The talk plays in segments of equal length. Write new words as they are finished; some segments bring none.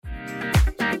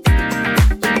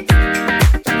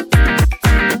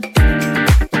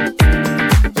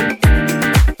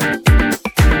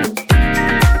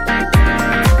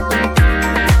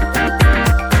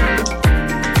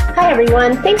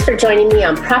everyone. Thanks for joining me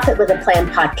on Profit with a Plan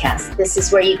podcast. This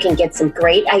is where you can get some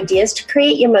great ideas to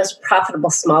create your most profitable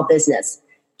small business.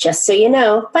 Just so you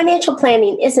know, financial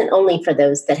planning isn't only for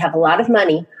those that have a lot of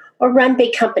money or run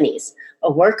big companies.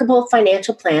 A workable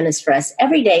financial plan is for us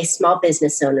everyday small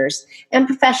business owners and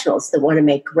professionals that want to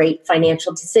make great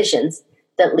financial decisions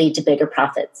that lead to bigger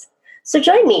profits. So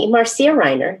join me, Marcia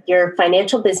Reiner, your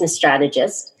financial business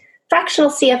strategist, fractional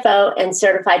CFO, and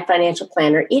certified financial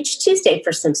planner each Tuesday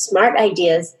for some smart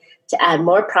ideas to add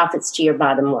more profits to your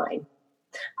bottom line.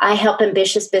 I help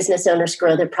ambitious business owners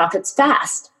grow their profits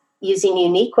fast using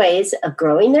unique ways of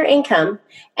growing their income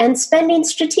and spending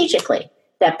strategically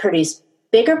that produce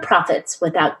bigger profits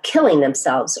without killing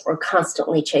themselves or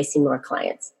constantly chasing more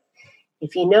clients.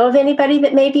 If you know of anybody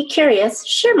that may be curious,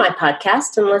 share my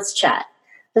podcast and let's chat.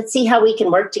 Let's see how we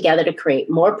can work together to create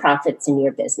more profits in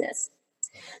your business.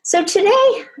 So today's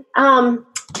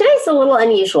a little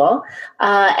unusual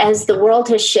as the world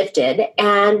has shifted,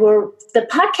 and the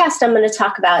podcast I'm going to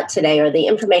talk about today, or the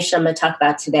information I'm going to talk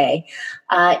about today,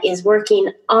 is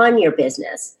working on your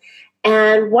business.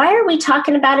 And why are we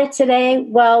talking about it today?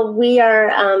 Well, we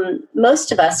are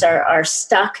most of us are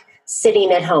stuck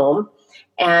sitting at home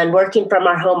and working from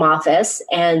our home office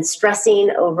and stressing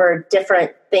over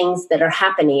different things that are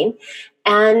happening.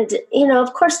 And,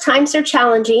 of course, times are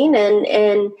challenging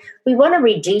and we want to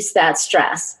reduce that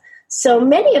stress. So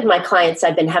many of my clients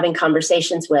I've been having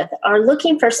conversations with are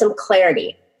looking for some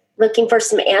clarity, looking for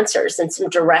some answers and some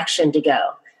direction to go.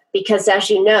 Because as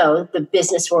you know, the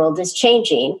business world is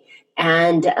changing.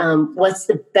 And what's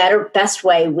the best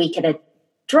way we can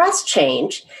address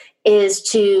change is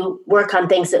to work on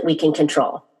things that we can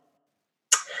control.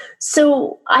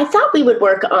 So I thought we would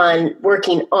work on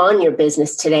working on your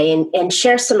business today and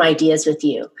share some ideas with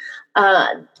you.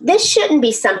 This shouldn't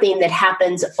be something that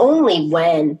happens only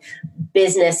when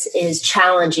business is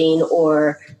challenging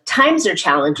or times are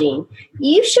challenging.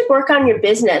 You should work on your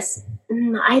business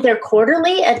either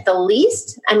quarterly at the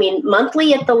least,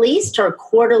 monthly at the least, or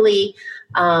quarterly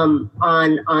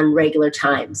on regular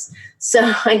times.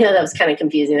 So I know that was kind of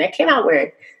confusing. That came out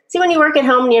weird. See, when you work at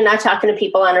home and you're not talking to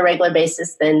people on a regular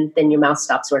basis, then your mouth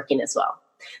stops working as well.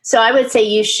 So I would say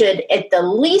you should at the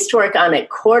least work on it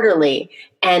quarterly,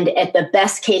 and at the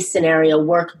best case scenario,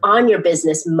 work on your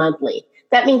business monthly.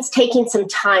 That means taking some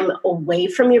time away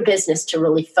from your business to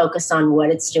really focus on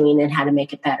what it's doing and how to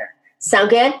make it better. Sound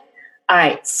good? All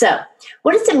right. So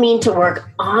what does it mean to work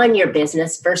on your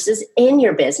business versus in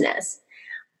your business?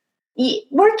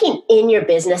 Working in your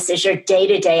business is your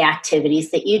day-to-day activities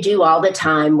that you do all the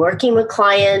time, working with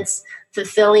clients,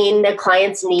 fulfilling the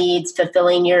client's needs,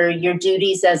 fulfilling your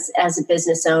duties as a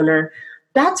business owner.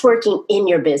 That's working in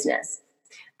your business.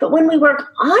 But when we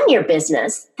work on your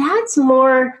business, that's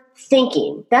more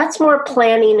thinking, that's more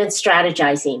planning and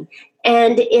strategizing.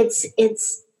 And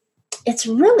it's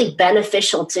really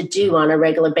beneficial to do on a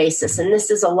regular basis. And this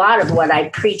is a lot of what I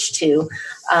preach to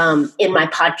in my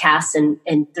podcasts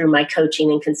and through my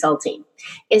coaching and consulting,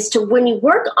 is to when you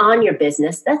work on your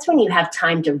business, that's when you have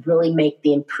time to really make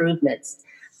the improvements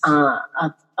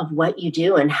of what you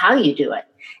do and how you do it.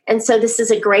 And so this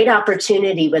is a great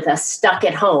opportunity with us stuck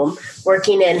at home,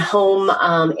 working in home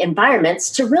environments,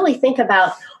 to really think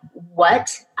about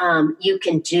what you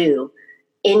can do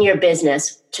in your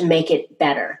business to make it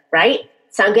better, right?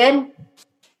 Sound good?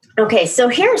 Okay, so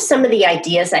here are some of the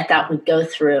ideas I thought we'd go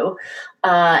through.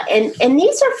 And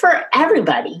these are for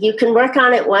everybody. You can work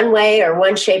on it one way or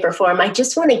one shape or form. I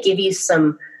just want to give you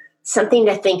something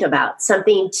to think about,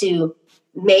 something to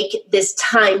make this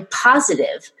time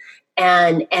positive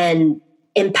and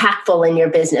impactful in your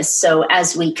business. So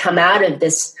as we come out of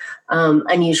this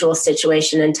unusual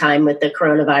situation and time with the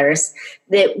coronavirus,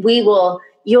 that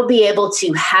you'll be able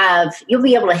to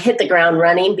hit the ground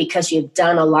running because you've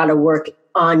done a lot of work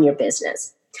on your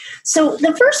business. So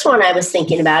the first one I was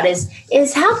thinking about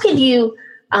is how could you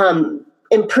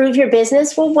improve your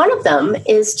business? Well, one of them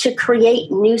is to create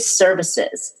new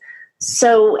services.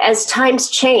 So as times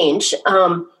change,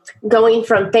 going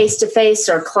from face-to-face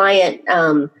or client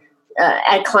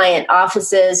at client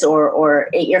offices or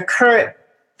at your current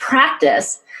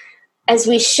practice, as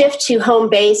we shift to home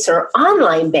base or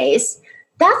online base,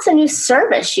 that's a new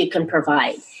service you can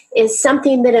provide, is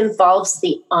something that involves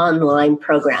the online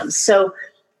program. So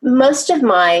most of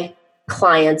my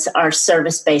clients are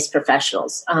service-based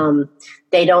professionals.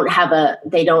 They don't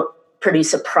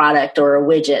produce a product or a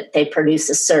widget. They produce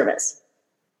a service.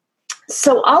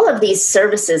 So all of these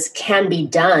services can be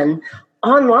done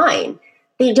online.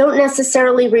 They don't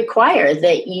necessarily require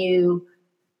that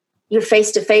you're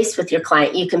face-to-face with your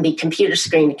client. You can be computer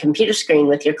screen to computer screen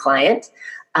with your client.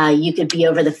 You could be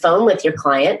over the phone with your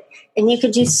client. And you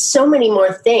could do so many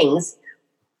more things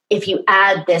if you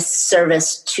add this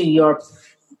service to your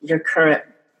current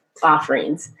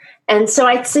offerings. And so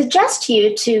I'd suggest to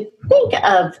you to think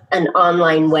of an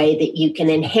online way that you can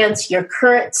enhance your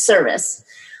current service.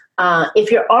 If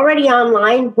you're already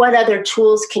online, what other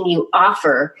tools can you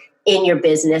offer in your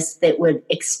business that would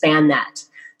expand that?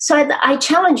 So I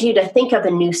challenge you to think of a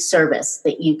new service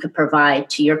that you could provide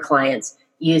to your clients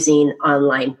using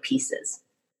online pieces.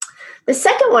 The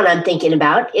second one I'm thinking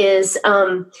about is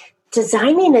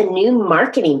designing a new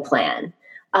marketing plan.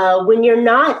 When you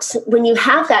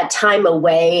have that time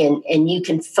away and you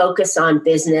can focus on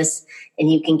business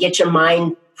and you can get your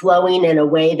mind flowing in a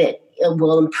way that it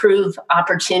will improve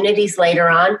opportunities later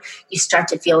on, you start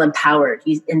to feel empowered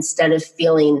instead of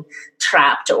feeling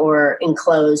trapped or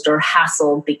enclosed or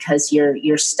hassled because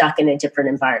you're stuck in a different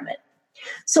environment.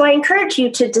 So I encourage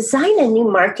you to design a new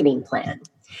marketing plan.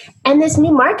 And this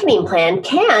new marketing plan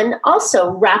can also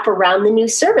wrap around the new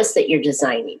service that you're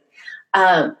designing.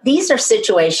 These are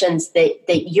situations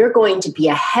that you're going to be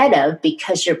ahead of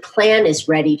because your plan is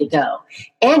ready to go.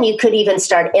 And you could even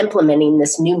start implementing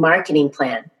this new marketing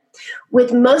plan.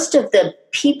 With most of the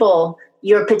people,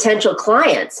 your potential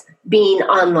clients, being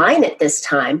online at this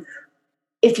time,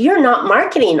 if you're not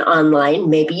marketing online,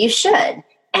 maybe you should.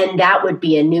 And that would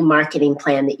be a new marketing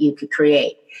plan that you could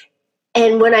create.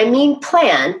 And when I mean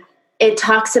plan, it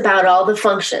talks about all the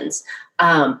functions.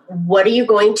 What are you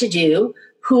going to do?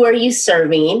 Who are you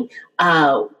serving?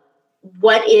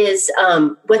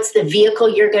 What's the vehicle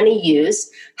you're going to use?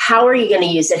 How are you going to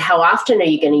use it? How often are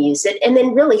you going to use it? And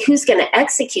then really, who's going to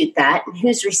execute that and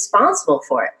who's responsible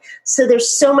for it? So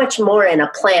there's so much more in a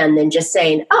plan than just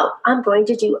saying, oh, I'm going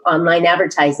to do online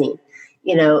advertising.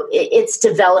 It's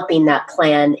developing that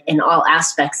plan in all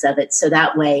aspects of it. So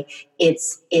that way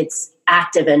it's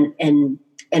active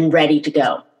and ready to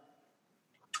go.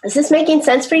 Is this making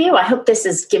sense for you? I hope this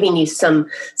is giving you some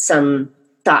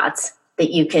thoughts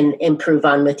that you can improve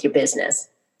on with your business.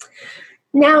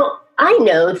 Now, I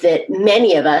know that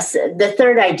many of us, the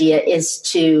third idea is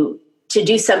to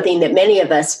do something that many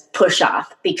of us push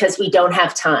off because we don't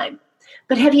have time.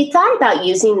 But have you thought about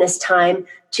using this time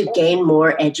to gain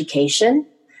more education?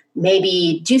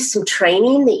 Maybe do some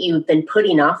training that you've been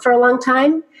putting off for a long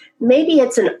time? Maybe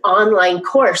it's an online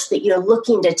course that you're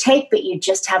looking to take, but you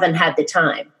just haven't had the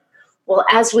time. Well,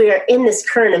 as we are in this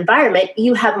current environment,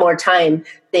 you have more time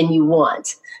than you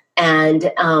want.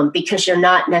 And because you're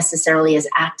not necessarily as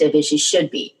active as you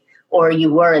should be, or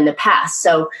you were in the past.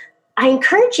 So I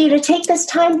encourage you to take this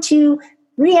time to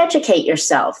re-educate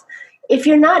yourself. If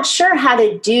you're not sure how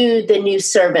to do the new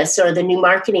service or the new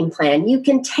marketing plan, you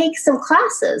can take some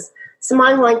classes, some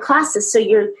online classes, so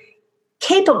you're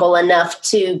capable enough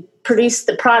to produce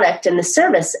the product and the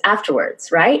service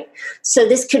afterwards, right? So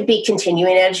this could be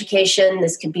continuing education.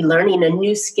 This could be learning a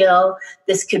new skill.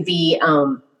 This could be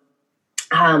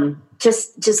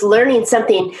just learning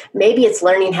something. Maybe it's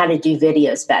learning how to do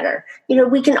videos better.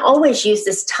 We can always use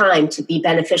this time to be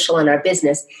beneficial in our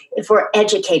business if we're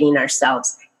educating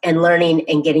ourselves and learning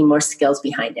and getting more skills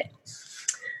behind it.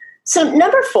 So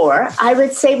number 4, I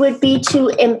would say, would be to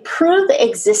improve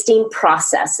existing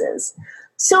processes.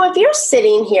 So if you're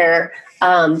sitting here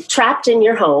trapped in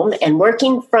your home and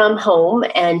working from home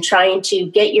and trying to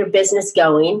get your business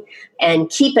going and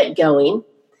keep it going,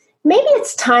 maybe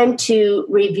it's time to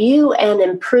review and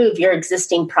improve your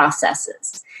existing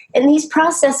processes. And these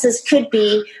processes could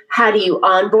be, how do you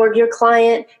onboard your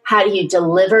client? How do you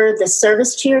deliver the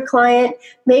service to your client?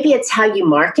 Maybe it's how you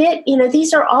market.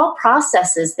 These are all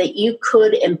processes that you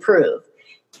could improve.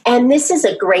 And this is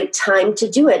a great time to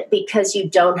do it because you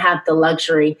don't have the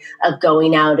luxury of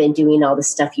going out and doing all the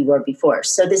stuff you were before.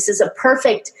 So this is a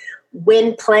perfect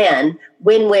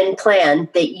win-win plan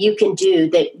that you can do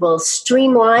that will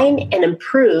streamline and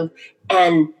improve.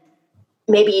 And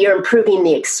maybe you're improving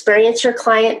the experience your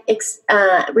client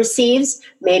receives.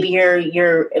 Maybe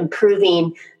you're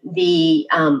improving the,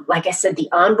 like I said, the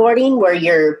onboarding where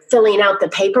you're filling out the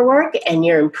paperwork and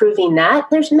you're improving that.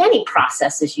 There's many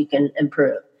processes you can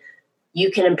improve. You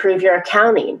can improve your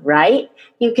accounting, right?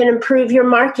 You can improve your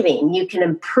marketing. You can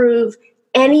improve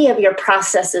any of your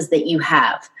processes that you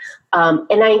have.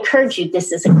 And I encourage you,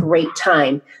 this is a great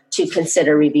time to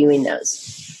consider reviewing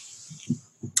those.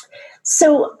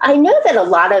 So I know that a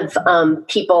lot of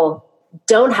people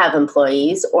don't have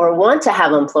employees or want to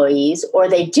have employees, or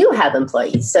they do have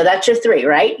employees. So that's your 3,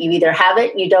 right? You either have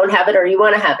it, you don't have it, or you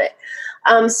want to have it.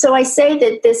 So I say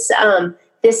that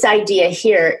this idea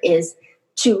here is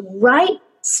to write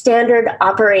standard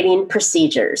operating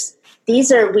procedures.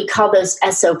 We call those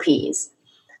SOPs.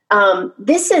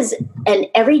 This is an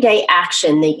everyday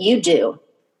action that you do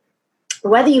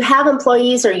whether you have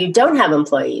employees or you don't have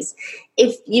employees,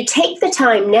 if you take the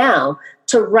time now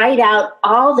to write out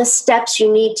all the steps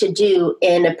you need to do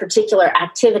in a particular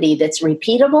activity that's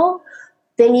repeatable,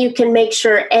 then you can make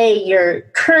sure, A, your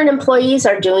current employees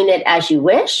are doing it as you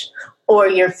wish, or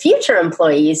your future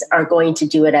employees are going to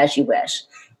do it as you wish.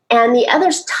 And the other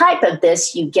type of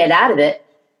this you get out of it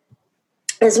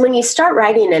is when you start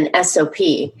writing an SOP,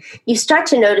 you start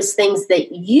to notice things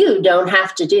that you don't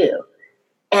have to do.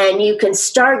 And you can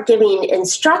start giving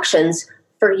instructions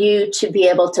for you to be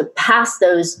able to pass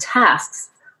those tasks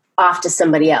off to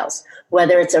somebody else,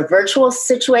 whether it's a virtual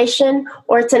situation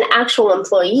or it's an actual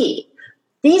employee.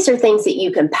 These are things that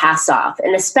you can pass off.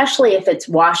 And especially if it's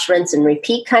wash, rinse, and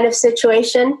repeat kind of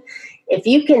situation, if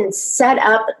you can set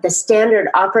up the standard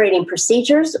operating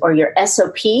procedures or your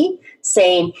SOP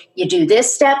saying you do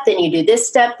this step, then you do this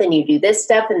step, then you do this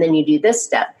step, and then you do this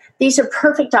step. These are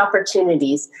perfect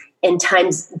opportunities in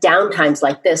downtimes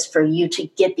like this for you to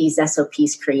get these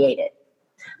SOPs created.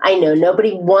 I know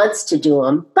nobody wants to do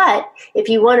them, but if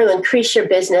you want to increase your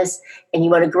business and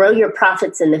you want to grow your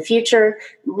profits in the future,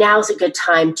 now's a good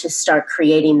time to start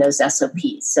creating those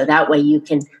SOPs. So that way you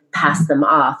can pass them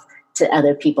off to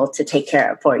other people to take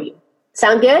care of for you.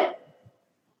 Sound good?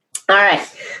 All right.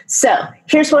 So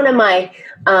here's one of my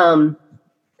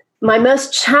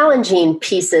most challenging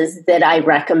pieces that I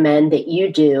recommend that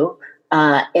you do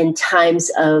in times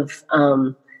of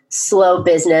slow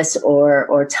business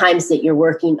or times that you're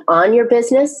working on your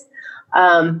business.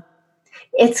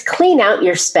 It's clean out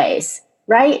your space,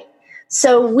 right?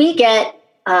 So we get,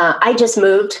 I just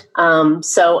moved,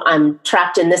 so I'm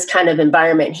trapped in this kind of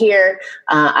environment here.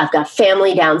 I've got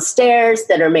family downstairs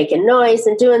that are making noise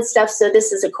and doing stuff, so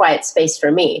this is a quiet space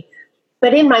for me.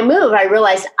 But in my move, I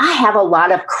realized I have a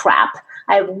lot of crap.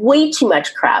 I have way too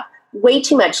much crap. Way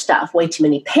too much stuff, way too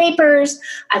many papers.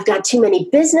 I've got too many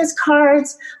business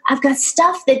cards. I've got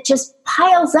stuff that just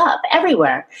piles up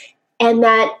everywhere. And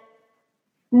that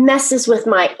messes with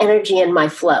my energy and my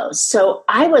flow. So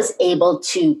I was able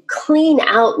to clean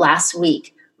out last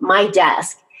week my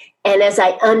desk. And as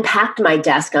I unpacked my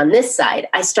desk on this side,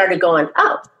 I started going,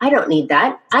 oh, I don't need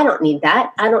that. I don't need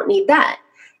that. I don't need that.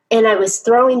 And I was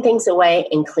throwing things away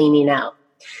and cleaning out.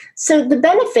 So the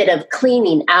benefit of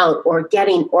cleaning out or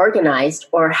getting organized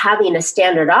or having a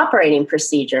standard operating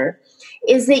procedure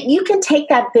is that you can take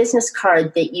that business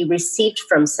card that you received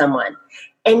from someone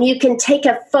and you can take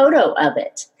a photo of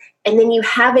it, and then you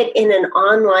have it in an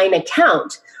online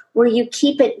account where you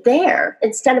keep it there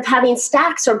instead of having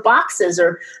stacks or boxes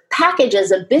or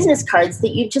packages of business cards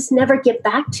that you just never get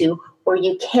back to, or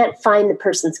you can't find the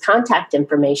person's contact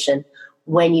information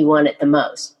when you want it the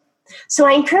most. So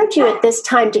I encourage you at this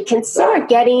time to consider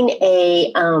getting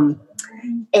a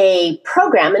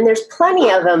program, and there's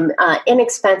plenty of them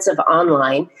inexpensive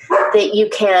online, that you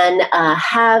can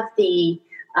have the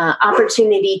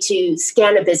opportunity to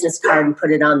scan a business card and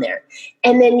put it on there.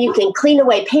 And then you can clean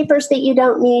away papers that you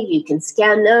don't need. You can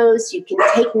scan those. You can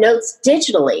take notes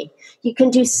digitally. You can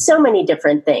do so many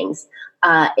different things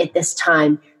at this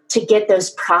time to get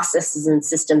those processes and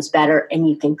systems better, and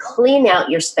you can clean out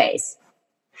your space.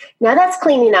 Now that's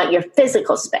cleaning out your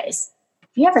physical space. Have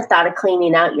you ever thought of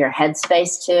cleaning out your head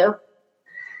space too?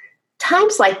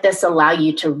 Times like this allow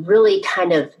you to really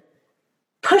kind of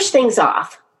push things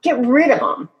off, get rid of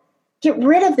them, get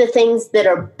rid of the things that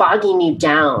are bogging you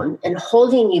down and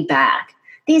holding you back.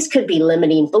 These could be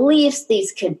limiting beliefs.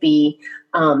 These could be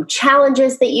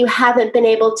challenges that you haven't been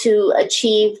able to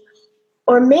achieve.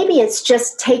 Or maybe it's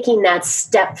just taking that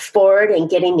step forward and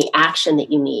getting the action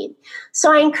that you need.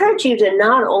 So I encourage you to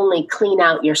not only clean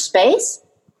out your space,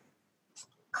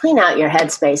 clean out your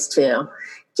headspace too.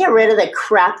 Get rid of the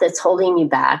crap that's holding you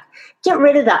back. Get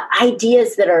rid of the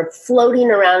ideas that are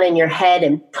floating around in your head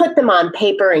and put them on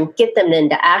paper and get them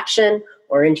into action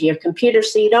or into your computer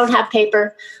so you don't have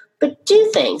paper. But do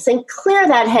things and clear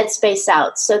that headspace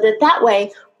out so that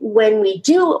way, when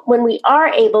we are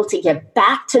able to get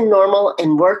back to normal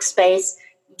in workspace,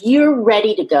 you're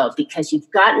ready to go because you've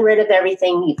gotten rid of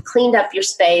everything. You've cleaned up your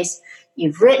space.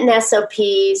 You've written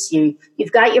SOPs.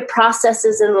 You've got your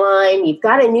processes in line. You've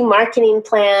got a new marketing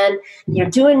plan. You're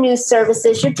doing new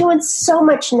services. You're doing so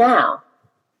much now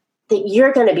that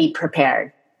you're going to be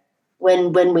prepared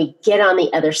when we get on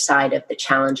the other side of the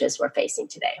challenges we're facing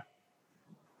today.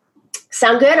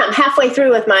 Sound good? I'm halfway through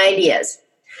with my ideas.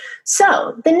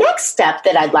 So the next step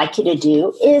that I'd like you to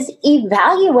do is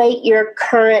evaluate your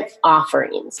current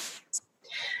offerings.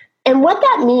 And what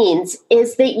that means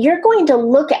is that you're going to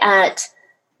look at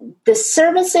the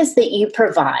services that you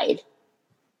provide.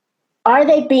 Are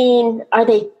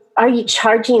you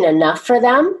charging enough for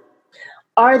them?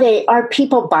 Are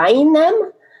people buying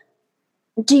them?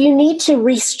 Do you need to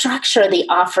restructure the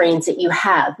offerings that you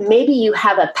have? Maybe you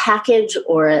have a package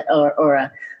or an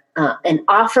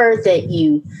offer that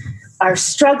you are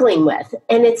struggling with,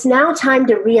 and it's now time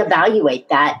to reevaluate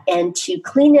that and to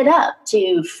clean it up,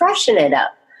 to freshen it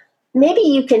up. Maybe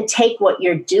you can take what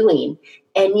you're doing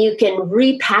and you can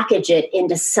repackage it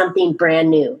into something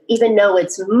brand new, even though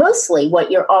it's mostly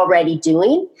what you're already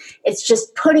doing. It's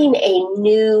just putting a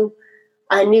new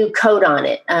coat on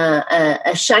it,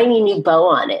 a shiny new bow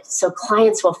on it, so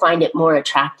clients will find it more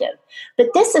attractive.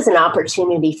 But this is an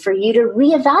opportunity for you to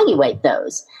reevaluate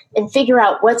those and figure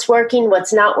out what's working,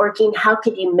 what's not working, how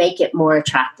could you make it more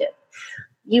attractive.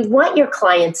 You want your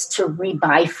clients to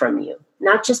rebuy from you,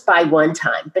 not just buy one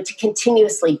time, but to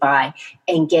continuously buy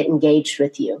and get engaged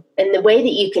with you. And the way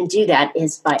that you can do that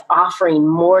is by offering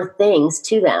more things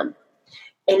to them.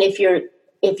 And if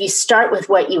you start with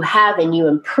what you have and you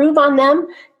improve on them,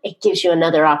 it gives you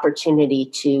another opportunity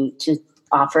to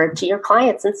offer it to your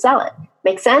clients and sell it.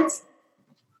 Make sense?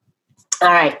 All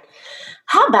right.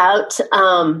 How about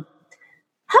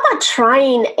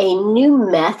trying a new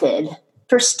method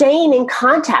for staying in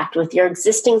contact with your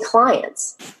existing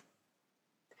clients?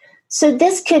 So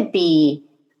this could be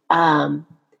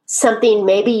something.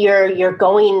 Maybe you're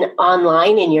going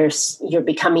online and you're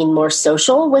becoming more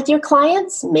social with your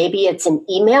clients. Maybe it's an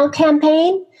email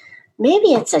campaign.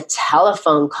 Maybe it's a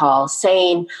telephone call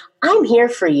saying, "I'm here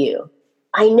for you.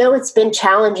 I know it's been a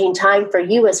challenging time for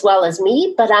you as well as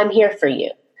me, but I'm here for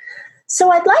you." So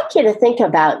I'd like you to think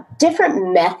about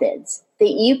different methods that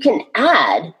you can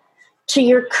add to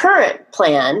your current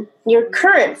plan, your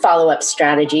current follow-up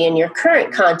strategy, and your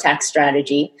current contact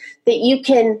strategy that you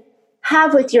can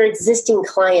have with your existing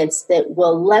clients that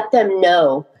will let them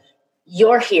know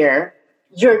you're here,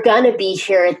 you're going to be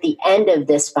here at the end of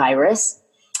this virus,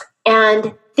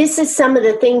 and this is some of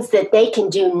the things that they can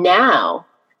do now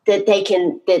that they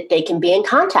can be in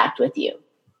contact with you.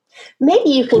 Maybe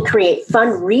you can create fun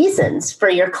reasons for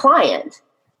your client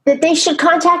that they should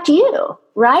contact you,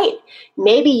 right?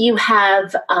 Maybe you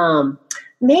have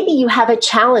a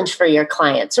challenge for your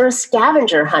clients or a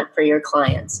scavenger hunt for your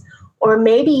clients, or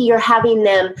maybe you're having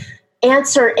them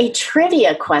answer a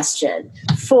trivia question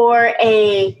for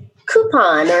a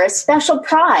coupon or a special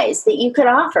prize that you could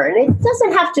offer. And it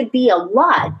doesn't have to be a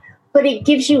lot, but it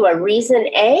gives you a reason,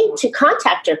 A, to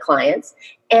contact your clients,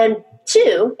 and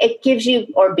two, it gives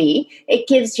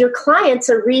your clients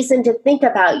a reason to think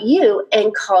about you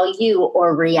and call you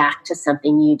or react to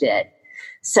something you did.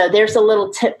 So there's a little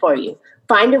tip for you.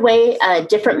 Find a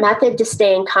different method to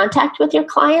stay in contact with your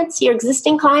clients, your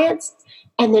existing clients,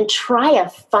 and then try a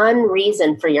fun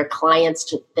reason for your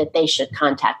clients that they should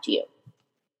contact you.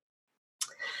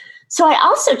 So I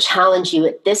also challenge you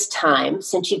at this time,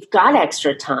 since you've got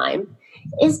extra time,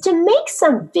 is to make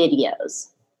some videos,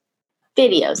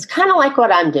 kind of like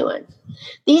what I'm doing.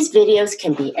 These videos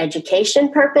can be education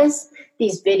purpose.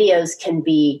 These videos can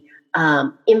be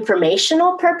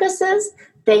informational purposes.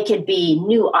 They could be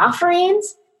new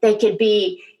offerings. They could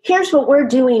be, here's what we're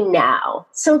doing now.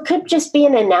 So it could just be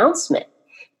an announcement.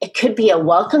 It could be a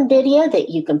welcome video that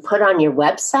you can put on your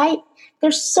website.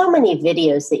 There's so many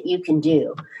videos that you can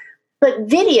do. But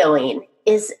videoing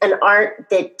is an art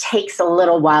that takes a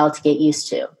little while to get used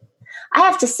to. I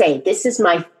have to say, this is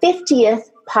my 50th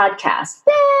podcast.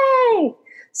 Yay!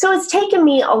 So it's taken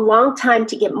me a long time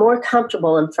to get more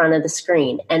comfortable in front of the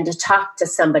screen and to talk to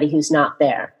somebody who's not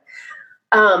there.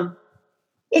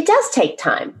 It does take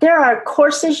time. There are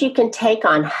courses you can take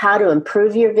on how to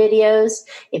improve your videos.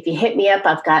 If you hit me up,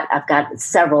 I've got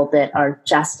several that are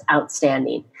just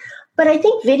outstanding. But I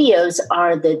think videos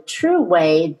are the true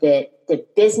way that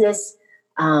business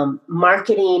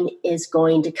marketing is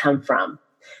going to come from.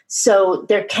 So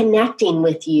they're connecting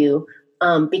with you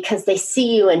because they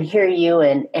see you and hear you,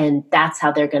 and that's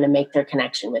how they're going to make their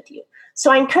connection with you. So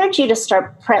I encourage you to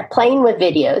start playing with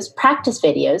videos, practice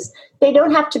videos. They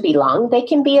don't have to be long. They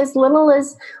can be as little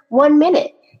as 1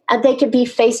 minute. They could be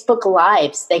Facebook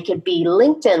Lives. They could be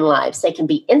LinkedIn Lives. They can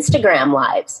be Instagram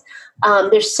Lives.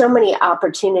 There's so many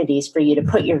opportunities for you to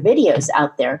put your videos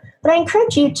out there. But I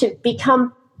encourage you to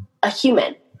become a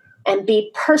human and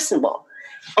be personable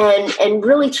and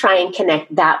really try and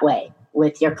connect that way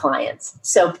with your clients.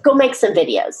 So go make some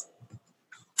videos.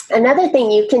 Another thing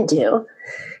you can do,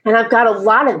 and I've got a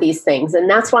lot of these things, and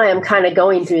that's why I'm kind of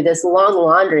going through this long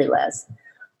laundry list,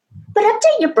 but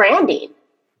update your branding.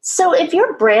 So if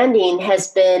your branding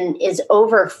is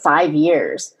over 5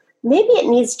 years, maybe it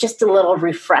needs just a little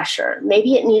refresher.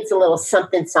 Maybe it needs a little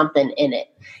something in it.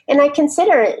 And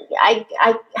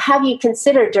I have you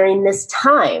consider during this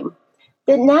time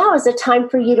that now is a time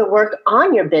for you to work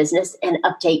on your business and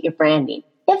update your branding,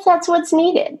 if that's what's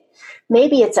needed.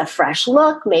 Maybe it's a fresh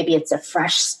look. Maybe it's a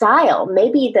fresh style.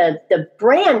 Maybe the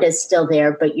brand is still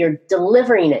there, but you're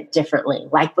delivering it differently,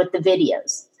 like with the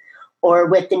videos or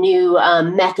with the new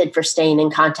method for staying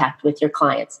in contact with your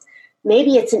clients.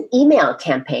 Maybe it's an email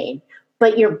campaign,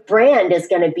 but your brand is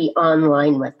going to be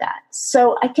online with that.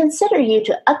 So I consider you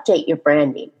to update your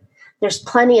branding. There's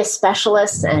plenty of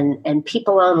specialists and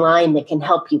people online that can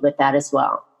help you with that as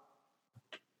well.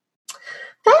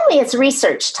 Finally, it's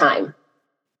research time.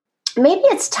 Maybe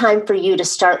it's time for you to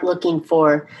start looking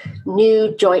for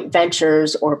new joint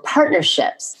ventures or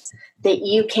partnerships that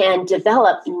you can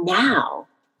develop now,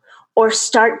 or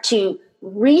start to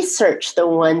research the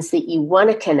ones that you want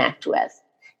to connect with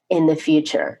in the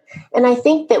future. And I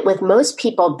think that with most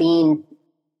people being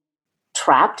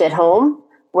trapped at home,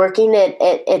 working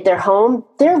at their home,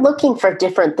 they're looking for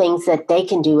different things that they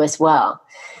can do as well.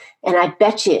 And I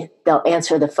bet you they'll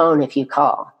answer the phone if you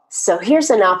call. So here's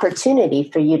an opportunity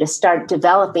for you to start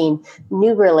developing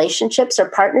new relationships or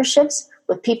partnerships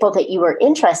with people that you are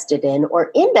interested in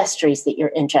or industries that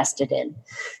you're interested in.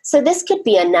 So this could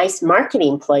be a nice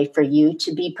marketing play for you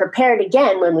to be prepared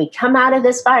again when we come out of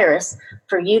this virus,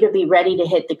 for you to be ready to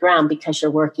hit the ground because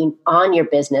you're working on your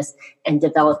business and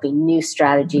developing new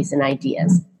strategies and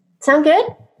ideas. Sound good?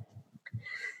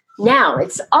 Now,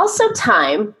 it's also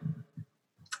time,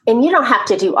 and you don't have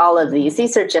to do all of these.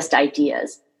 These are just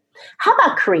ideas. How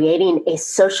about creating a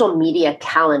social media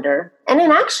calendar and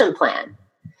an action plan?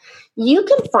 You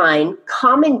can find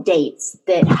common dates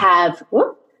that have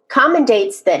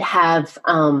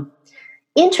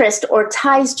interest or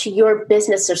ties to your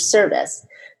business or service.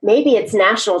 Maybe it's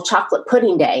National Chocolate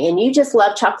Pudding Day and you just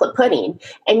love chocolate pudding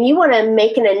and you want to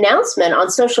make an announcement on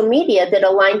social media that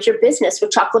aligns your business with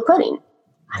chocolate pudding.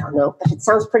 I don't know, but it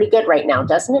sounds pretty good right now,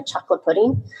 doesn't it? Chocolate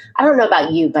pudding. I don't know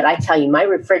about you, but I tell you, my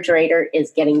refrigerator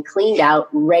is getting cleaned out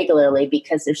regularly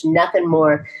because there's nothing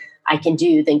more I can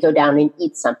do than go down and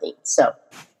eat something. So,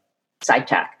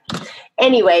 sidetrack.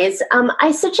 Anyways,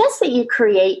 I suggest that you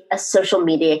create a social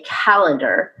media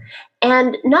calendar,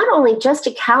 and not only just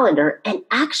a calendar, an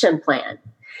action plan.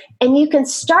 And you can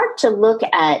start to look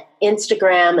at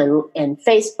Instagram and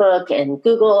Facebook and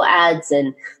Google Ads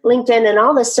and LinkedIn and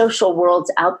all the social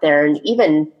worlds out there, and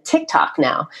even TikTok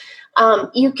now.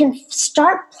 You can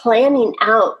start planning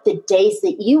out the days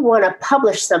that you want to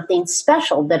publish something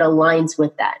special that aligns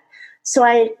with that. So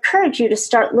I encourage you to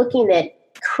start looking at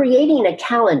creating a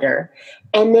calendar,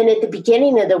 and then at the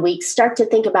beginning of the week, start to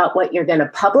think about what you're going to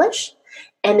publish,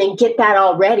 and then get that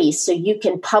all ready so you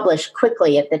can publish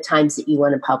quickly at the times that you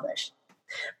want to publish.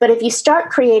 But if you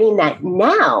start creating that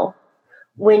now,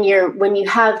 when you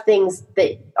have things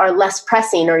that are less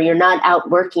pressing or you're not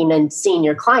out working and seeing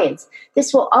your clients,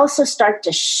 this will also start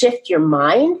to shift your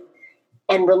mind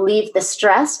and relieve the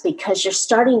stress, because you're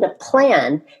starting to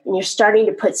plan and you're starting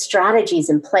to put strategies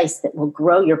in place that will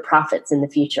grow your profits in the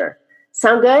future.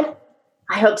 Sound good?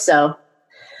 I hope so.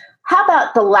 How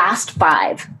about the last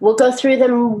 5? We'll go through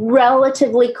them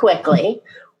relatively quickly.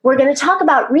 We're going to talk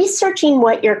about researching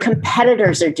what your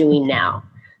competitors are doing now.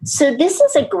 So this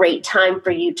is a great time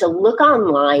for you to look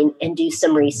online and do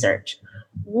some research.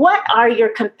 What are your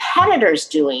competitors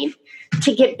doing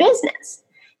to get business?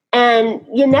 And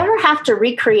you never have to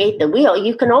recreate the wheel.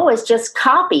 You can always just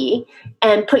copy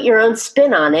and put your own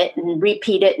spin on it and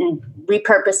repeat it and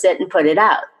repurpose it and put it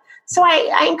out. So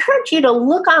I encourage you to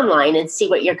look online and see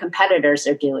what your competitors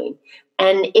are doing.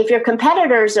 And if your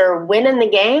competitors are winning the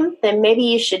game, then maybe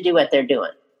you should do what they're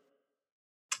doing.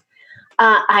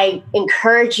 I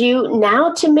encourage you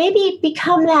now to maybe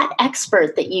become that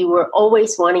expert that you were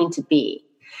always wanting to be.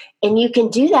 And you can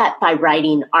do that by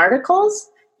writing articles.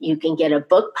 You can get a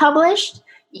book published.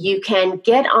 You can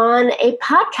get on a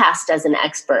podcast as an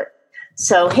expert.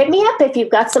 So hit me up if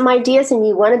you've got some ideas and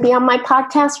you want to be on my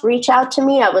podcast. Reach out to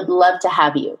me. I would love to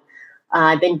have you.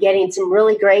 I've been getting some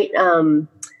really great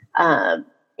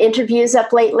interviews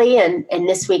up lately, and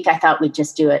this week I thought we'd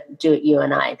just do it you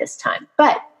and I this time.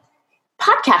 But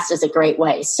podcast is a great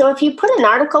way. So if you put an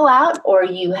article out, or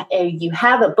you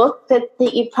have a book that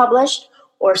you published,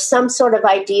 or some sort of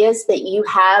ideas that you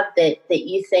have that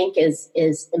you think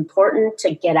is important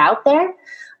to get out there,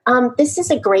 this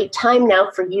is a great time now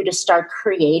for you to start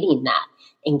creating that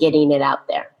and getting it out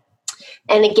there.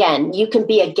 And again, you can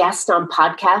be a guest on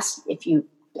podcasts. If you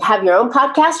have your own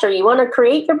podcast or you want to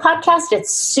create your podcast,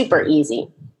 it's super easy.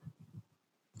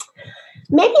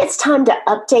 Maybe it's time to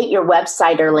update your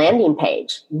website or landing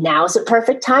page. Now is a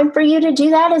perfect time for you to do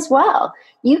that as well.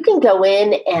 You can go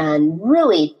in and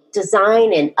really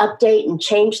design and update and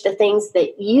change the things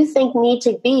that you think need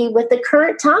to be with the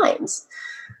current times.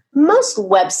 Most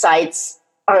websites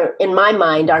are, in my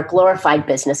mind, are glorified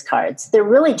business cards. They're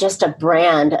really just a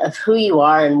brand of who you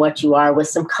are and what you are with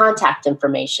some contact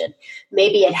information.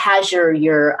 Maybe it has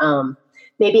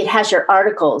maybe it has your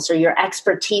articles or your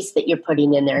expertise that you're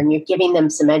putting in there and you're giving them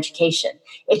some education.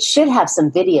 It should have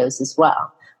some videos as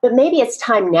well. But maybe it's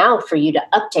time now for you to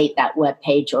update that web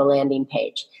page or landing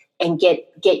page and get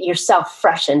yourself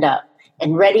freshened up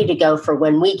and ready to go for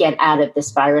when we get out of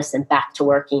this virus and back to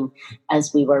working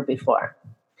as we were before.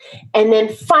 And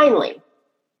then finally,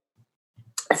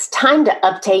 it's time to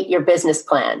update your business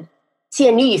plan. See,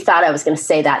 I knew you thought I was going to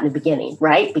say that in the beginning,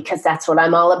 right? Because that's what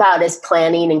I'm all about, is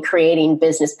planning and creating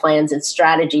business plans and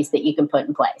strategies that you can put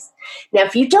in place. Now,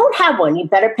 if you don't have one, you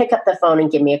better pick up the phone and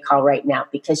give me a call right now,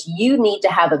 because you need to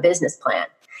have a business plan.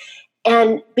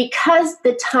 And because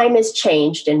the time has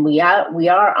changed and we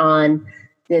are on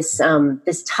this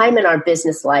time in our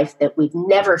business life that we've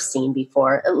never seen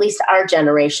before, at least our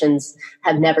generations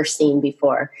have never seen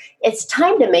before, it's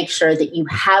time to make sure that you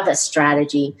have a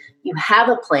strategy, you have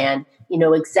a plan, you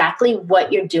know exactly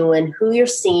what you're doing, who you're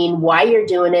seeing, why you're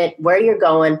doing it, where you're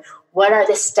going, what are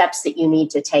the steps that you need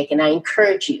to take. And I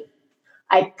encourage you,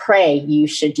 I pray you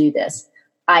should do this.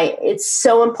 It's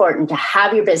so important to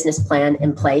have your business plan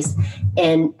in place.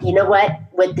 And you know what?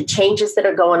 With the changes that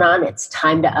are going on, it's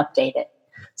time to update it.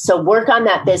 So work on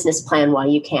that business plan while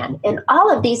you can. And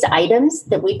all of these items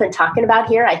that we've been talking about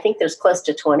here, I think there's close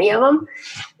to 20 of them.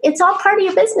 It's all part of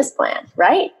your business plan,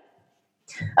 right?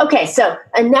 Okay, so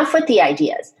enough with the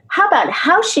ideas.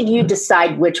 How should you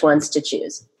decide which ones to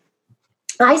choose?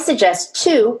 I suggest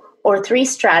 2 or 3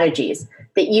 strategies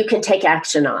that you can take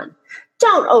action on.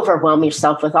 Don't overwhelm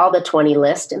yourself with all the 20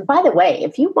 list. And by the way,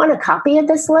 if you want a copy of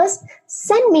this list,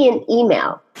 send me an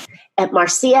email at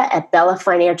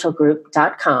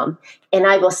marcia@bellafinancialgroup.com, and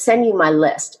I will send you my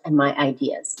list and my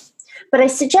ideas. But I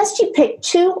suggest you pick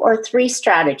 2 or 3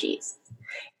 strategies.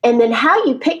 And then how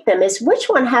you pick them is which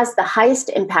one has the highest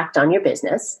impact on your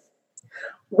business,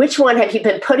 which one have you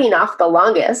been putting off the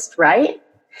longest, right?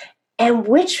 And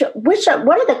what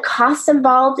are the costs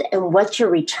involved and what's your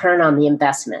return on the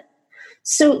investment?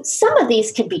 So some of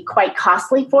these could be quite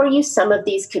costly for you. Some of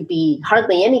these could be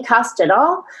hardly any cost at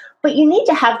all. But you need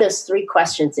to have those 3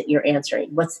 questions that you're answering.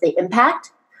 What's the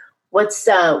impact? What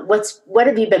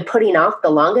have you been putting off the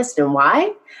longest and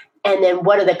why? And then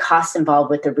what are the costs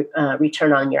involved with the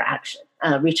return on your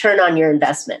return on your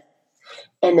investment?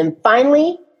 And then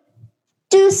finally,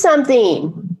 do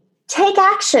something. Take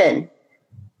action.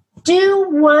 Do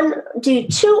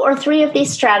 2 or 3 of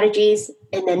these strategies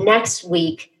in the next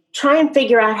week. Try and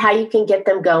figure out how you can get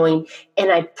them going. And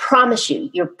I promise you,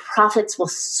 your profits will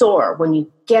soar when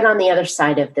you get on the other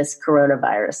side of this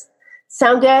coronavirus.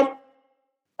 Sound good?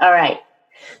 All right.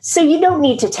 So you don't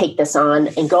need to take this on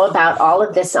and go about all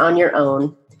of this on your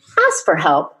own. Ask for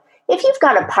help. If you've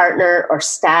got a partner or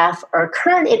staff or a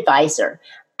current advisor,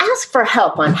 ask for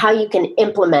help on how you can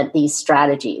implement these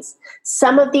strategies.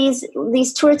 Some of these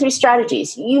 2 or 3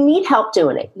 strategies, you need help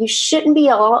doing it. You shouldn't be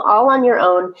all on your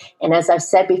own. And as I've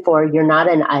said before, you're not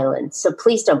an island. So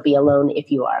please don't be alone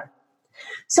if you are.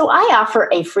 So I offer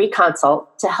a free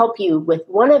consult to help you with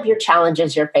one of your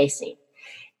challenges you're facing.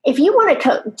 If you want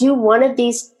to do one of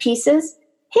these pieces,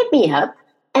 hit me up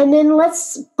and then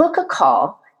let's book a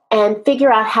call and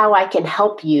figure out how I can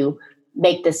help you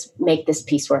make this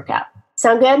piece work out.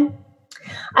 Sound good?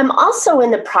 I'm also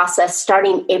in the process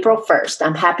starting April 1st.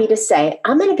 I'm happy to say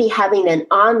I'm going to be having an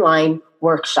online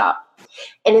workshop.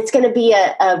 And it's going to be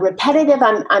a repetitive,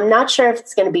 I'm not sure if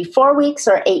it's going to be 4 weeks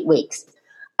or 8 weeks.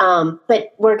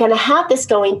 But we're going to have this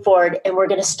going forward, and we're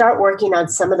going to start working on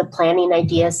some of the planning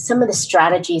ideas, some of the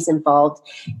strategies involved.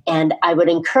 And I would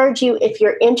encourage you, if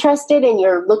you're interested and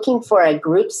you're looking for a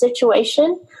group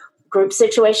situation, group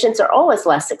situations are always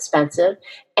less expensive.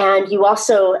 And you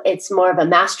also, it's more of a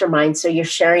mastermind. So you're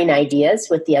sharing ideas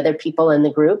with the other people in the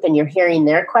group and you're hearing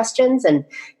their questions and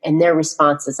their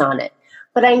responses on it.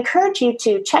 But I encourage you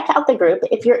to check out the group.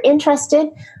 If you're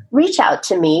interested, reach out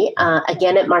to me,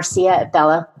 again, at Marcia at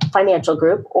Bella Financial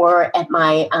Group, or at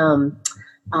my,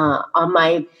 on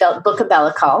my Book of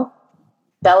Bella call,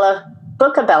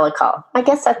 Book of Bella call. I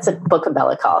guess that's a Book of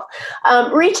Bella call.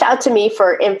 Reach out to me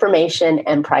for information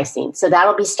and pricing. So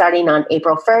that'll be starting on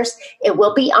April 1st. It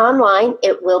will be online.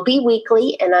 It will be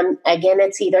weekly. And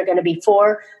it's either going to be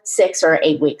 4, 6, or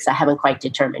 8 weeks. I haven't quite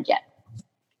determined yet.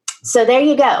 So there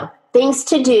you go. Things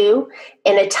to do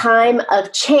in a time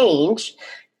of change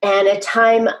and a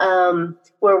time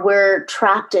where we're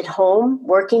trapped at home,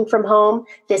 working from home.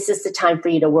 This is the time for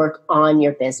you to work on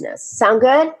your business. Sound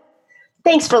good?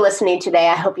 Thanks for listening today.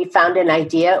 I hope you found an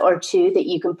idea or two that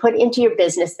you can put into your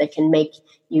business that can make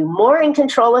you more in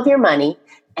control of your money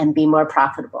and be more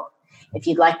profitable. If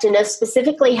you'd like to know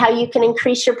specifically how you can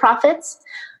increase your profits,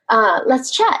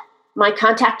 let's chat. My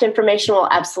contact information will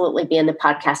absolutely be in the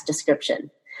podcast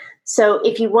description. So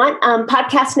if you want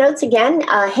podcast notes, again,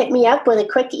 hit me up with a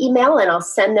quick email and I'll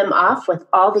send them off with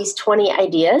all these 20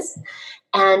 ideas.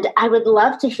 And I would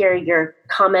love to hear your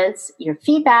comments, your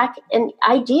feedback, and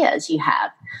ideas you have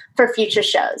for future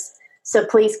shows. So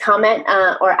please comment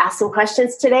or ask some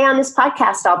questions today on this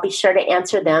podcast. I'll be sure to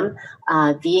answer them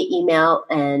via email,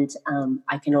 and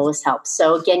I can always help.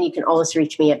 So again, you can always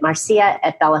reach me at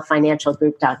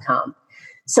marcia@bellafinancialgroup.com.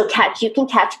 So you can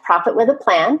catch Profit with a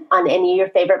Plan on any of your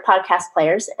favorite podcast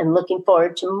players, and looking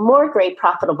forward to more great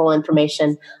profitable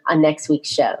information on next week's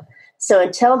show. So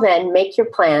until then, make your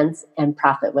plans and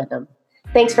profit with them.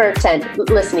 Thanks for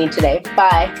listening today.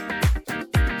 Bye.